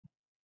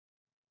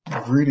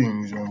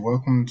Greetings and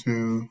welcome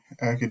to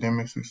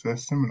Academic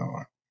Success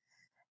Seminar.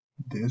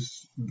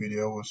 This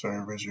video will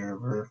serve as your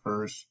very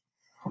first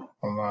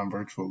online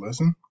virtual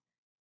lesson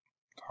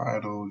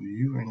titled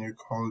You and Your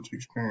College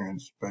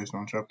Experience based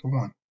on Chapter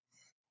 1.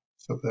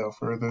 So without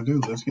further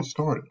ado, let's get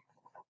started.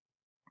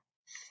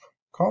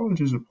 College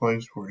is a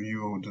place where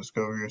you will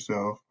discover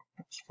yourself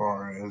as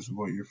far as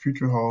what your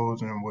future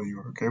holds and what you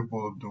are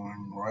capable of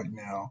doing right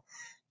now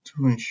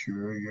to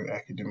ensure your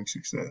academic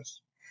success.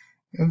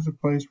 It is a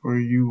place where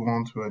you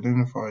want to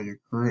identify your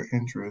career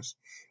interests,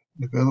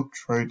 develop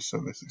traits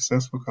of a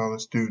successful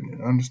college student,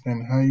 and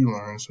understand how you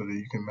learn so that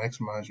you can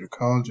maximize your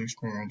college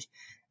experience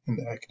in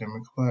the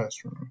academic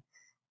classroom.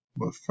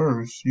 But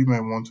first, you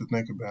may want to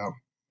think about,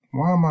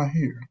 why am I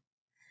here?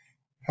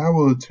 How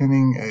will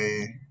attending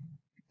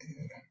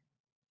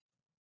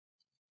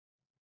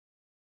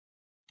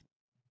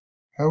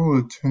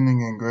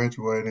and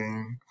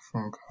graduating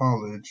from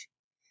college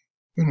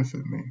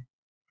benefit me?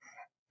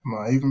 Am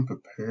I even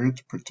prepared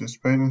to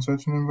participate in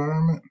such an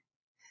environment?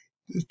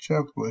 This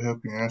chapter will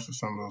help you answer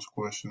some of those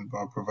questions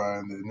by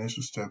providing the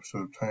initial steps to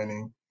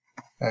obtaining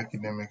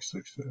academic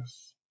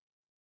success.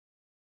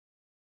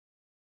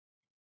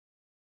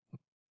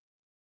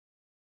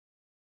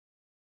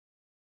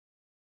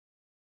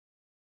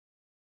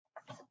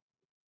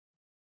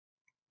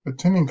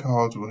 Attending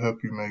college will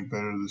help you make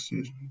better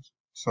decisions,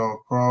 solve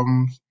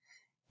problems,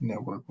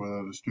 network with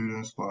other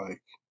students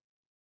like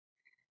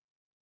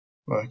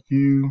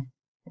you,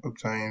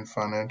 obtain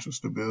financial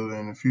stability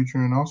in the future,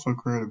 and also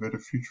create a better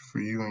future for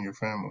you and your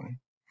family.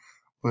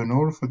 But in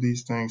order for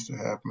these things to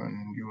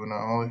happen, you will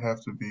not only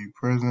have to be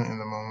present in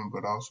the moment,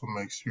 but also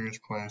make serious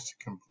plans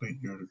to complete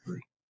your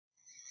degree.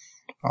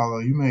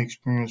 Although you may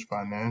experience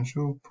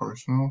financial,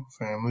 personal,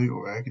 family,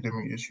 or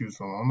academic issues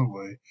along the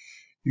way,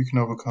 you can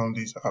overcome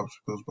these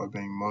obstacles by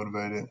being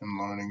motivated and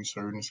learning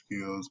certain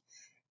skills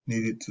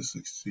needed to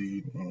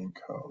succeed in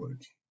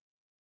college.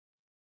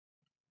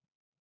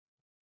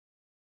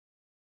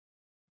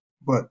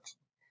 But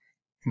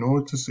in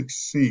order to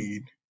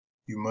succeed,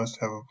 you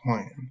must have a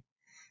plan.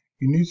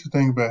 You need to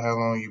think about how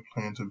long you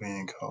plan to be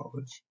in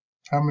college.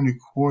 How many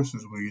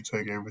courses will you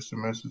take every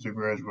semester to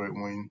graduate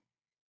when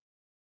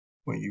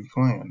you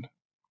planned?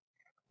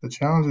 The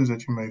challenges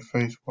that you may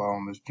face while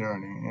on this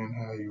journey and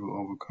how you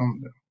will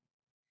overcome them.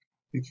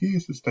 The key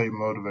is to stay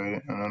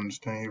motivated and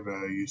understand your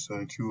values so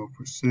that you will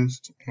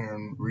persist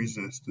and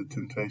resist the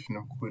temptation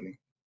of quitting.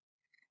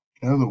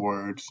 In other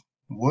words,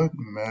 what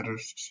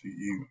matters to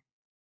you?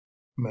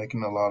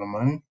 Making a lot of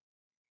money?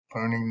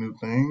 Learning new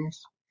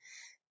things?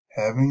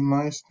 Having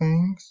nice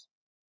things?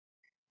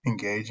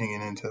 Engaging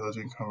in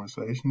intelligent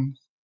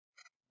conversations?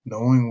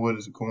 Knowing what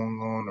is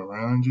going on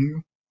around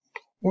you?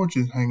 Or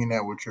just hanging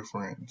out with your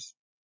friends?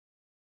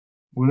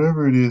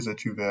 Whatever it is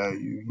that you value,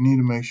 you need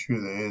to make sure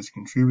that it is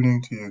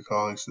contributing to your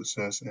college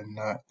success and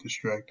not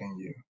distracting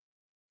you.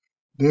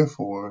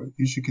 Therefore,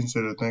 you should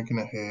consider thinking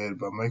ahead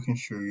by making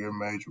sure your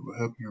major will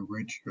help you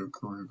reach your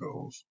career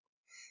goals.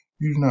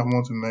 You do not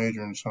want to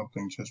major in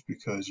something just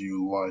because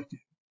you like it.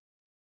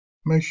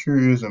 Make sure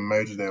it is a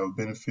major that will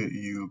benefit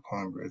you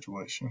upon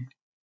graduation.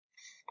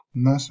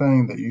 I'm not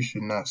saying that you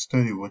should not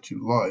study what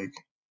you like,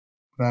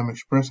 but I'm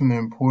expressing the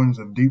importance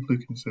of deeply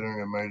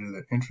considering a major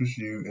that interests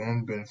you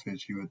and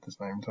benefits you at the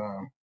same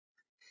time.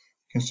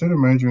 Consider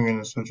majoring in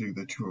a subject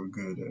that you are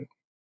good at.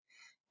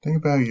 Think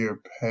about your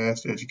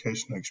past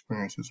educational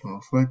experiences and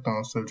reflect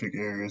on subject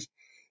areas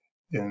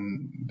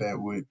in that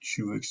which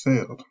you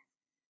excelled.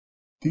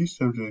 These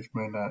subjects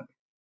may not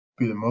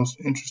be the most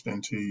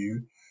interesting to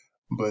you,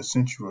 but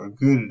since you are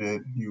good at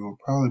it, you will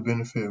probably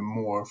benefit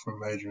more from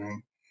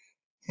majoring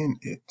in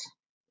it.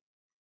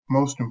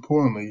 Most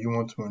importantly, you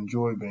want to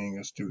enjoy being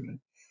a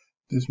student.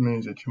 This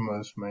means that you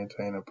must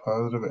maintain a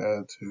positive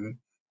attitude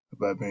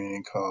about being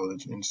in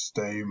college and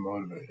stay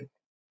motivated.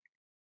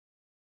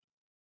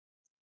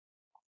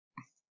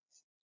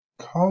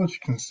 College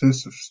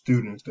consists of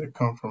students that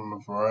come from a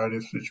variety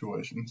of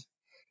situations.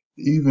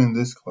 Even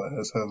this class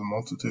has a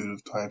multitude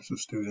of types of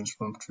students,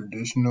 from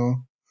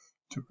traditional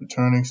to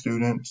returning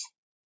students,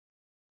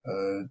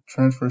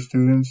 transfer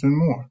students, and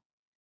more.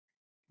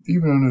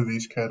 Even under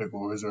these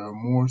categories, there are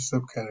more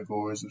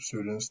subcategories of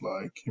students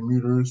like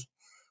commuters,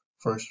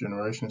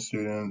 first-generation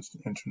students,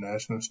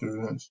 international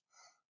students,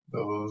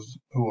 those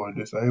who are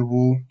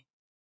disabled,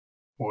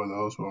 or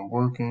those who are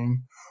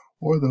working,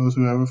 or those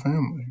who have a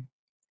family.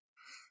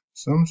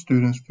 Some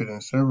students fit in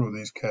several of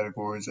these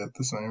categories at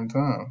the same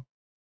time.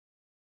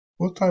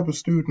 What type of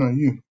student are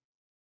you?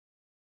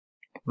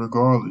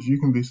 Regardless,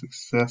 you can be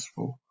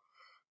successful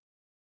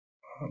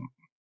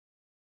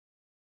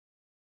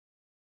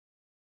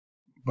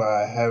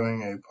by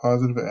having a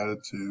positive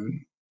attitude,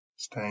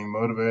 staying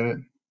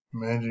motivated,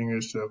 managing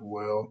yourself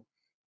well,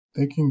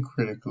 thinking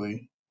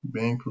critically,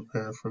 being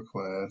prepared for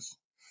class,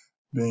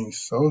 being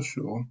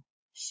social,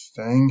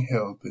 staying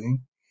healthy,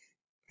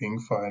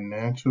 being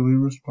financially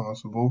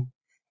responsible,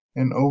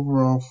 and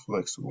overall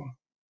flexible.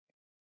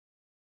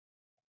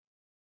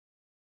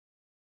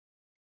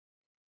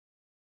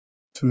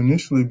 To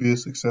initially be a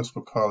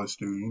successful college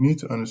student, you need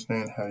to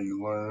understand how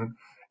you learn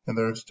And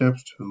there are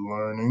steps to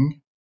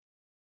learning,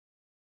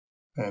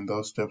 and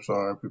those steps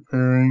are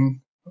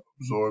preparing,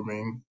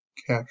 absorbing,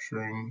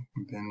 capturing,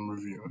 then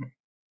reviewing.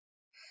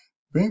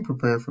 Being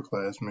prepared for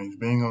class means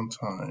being on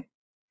time,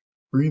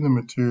 reading the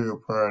material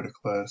prior to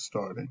class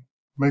starting,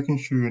 making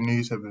sure your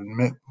needs have been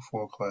met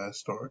before class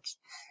starts,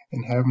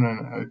 and having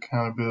an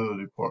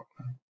accountability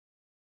partner.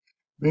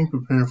 Being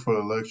prepared for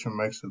the lecture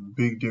makes a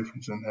big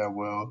difference in how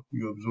well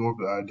you absorb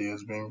the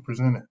ideas being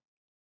presented.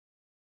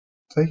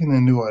 Taking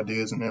in new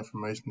ideas and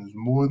information is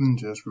more than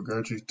just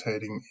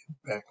regurgitating it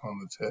back on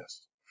the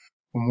test,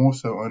 but more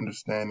so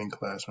understanding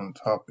classroom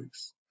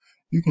topics.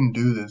 You can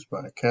do this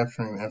by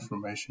capturing the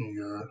information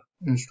your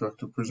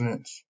instructor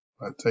presents,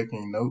 by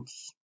taking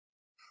notes,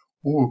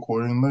 or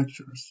recording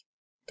lectures.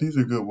 These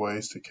are good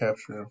ways to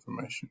capture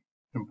information,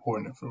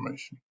 important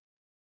information.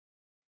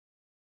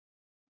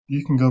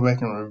 You can go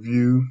back and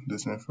review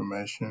this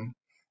information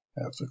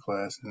after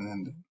class is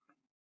ended.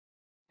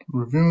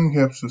 Reviewing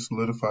helps to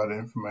solidify the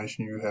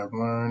information you have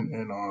learned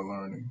and are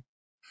learning,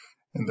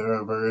 and there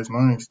are various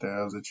learning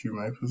styles that you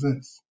may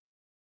possess.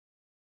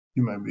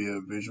 You may be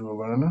a visual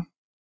learner,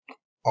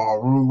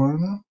 oral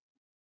learner,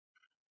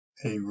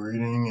 a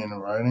reading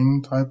and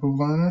writing type of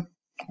learner,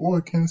 or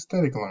a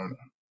kinesthetic learner.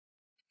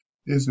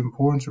 It's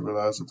important to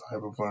realize the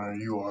type of learner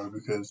you are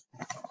because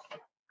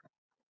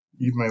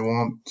you may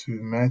want to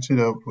match it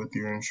up with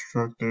your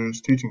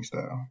instructor's teaching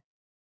style.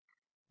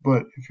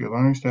 But if your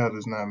learning style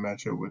does not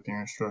match up with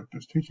your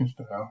instructor's teaching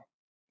style,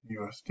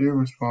 you are still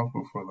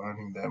responsible for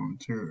learning that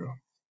material.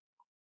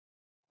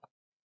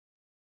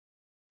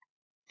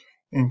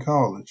 In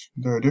college,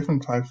 there are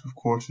different types of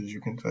courses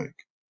you can take.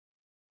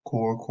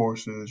 Core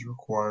courses,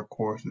 required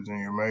courses in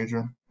your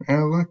major,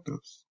 and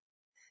electives.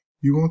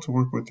 You want to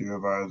work with your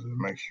advisor to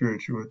make sure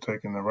that you are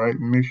taking the right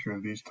mixture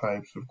of these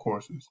types of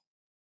courses.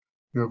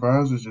 Your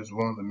advisor is just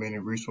one of the many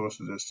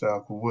resources that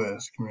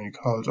Southwest Community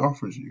College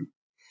offers you.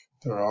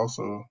 There are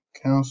also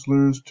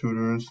counselors,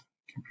 tutors,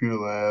 computer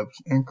labs,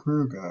 and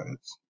career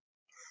guides.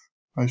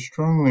 I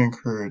strongly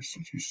encourage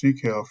that you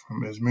seek help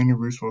from as many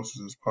resources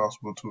as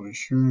possible to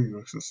ensure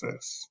your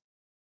success.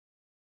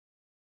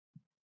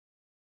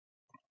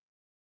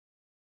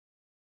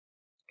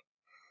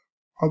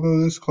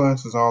 Although this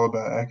class is all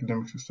about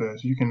academic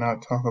success, you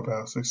cannot talk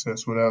about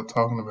success without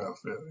talking about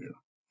failure.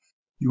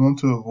 You want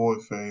to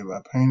avoid failure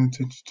by paying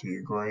attention to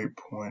your grade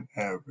point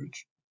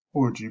average,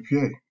 or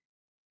GPA,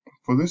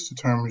 for this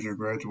determines your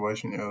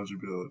graduation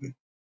eligibility.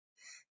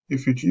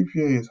 If your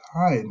GPA is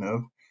high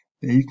enough,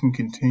 then you can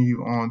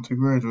continue on to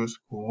graduate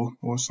school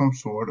or some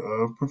sort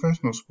of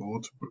professional school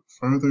to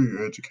further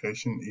your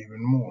education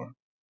even more.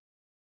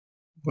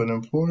 But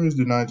employers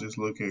do not just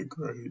look at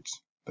grades.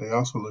 They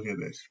also look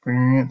at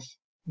experience,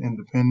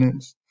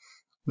 independence,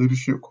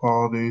 leadership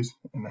qualities,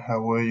 and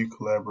how well you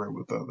collaborate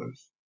with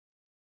others.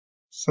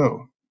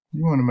 So,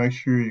 you want to make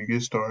sure you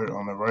get started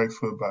on the right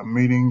foot by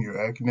meeting your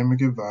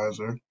academic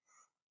advisor,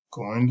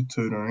 going to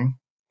tutoring,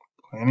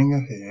 planning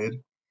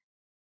ahead,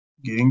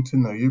 getting to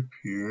know your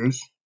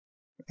peers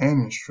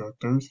and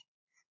instructors,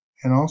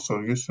 and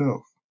also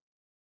yourself.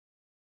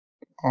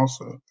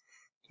 Also,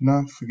 do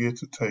not forget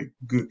to take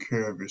good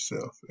care of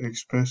yourself,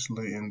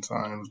 especially in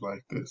times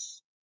like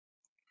this.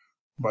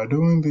 By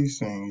doing these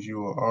things, you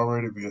will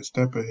already be a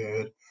step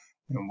ahead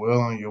and well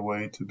on your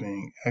way to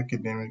being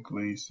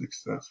academically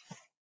successful.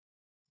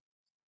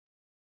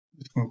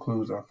 This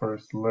concludes our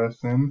first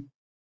lesson.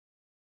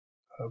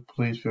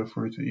 Please feel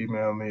free to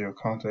email me or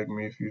contact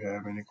me if you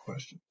have any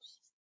questions.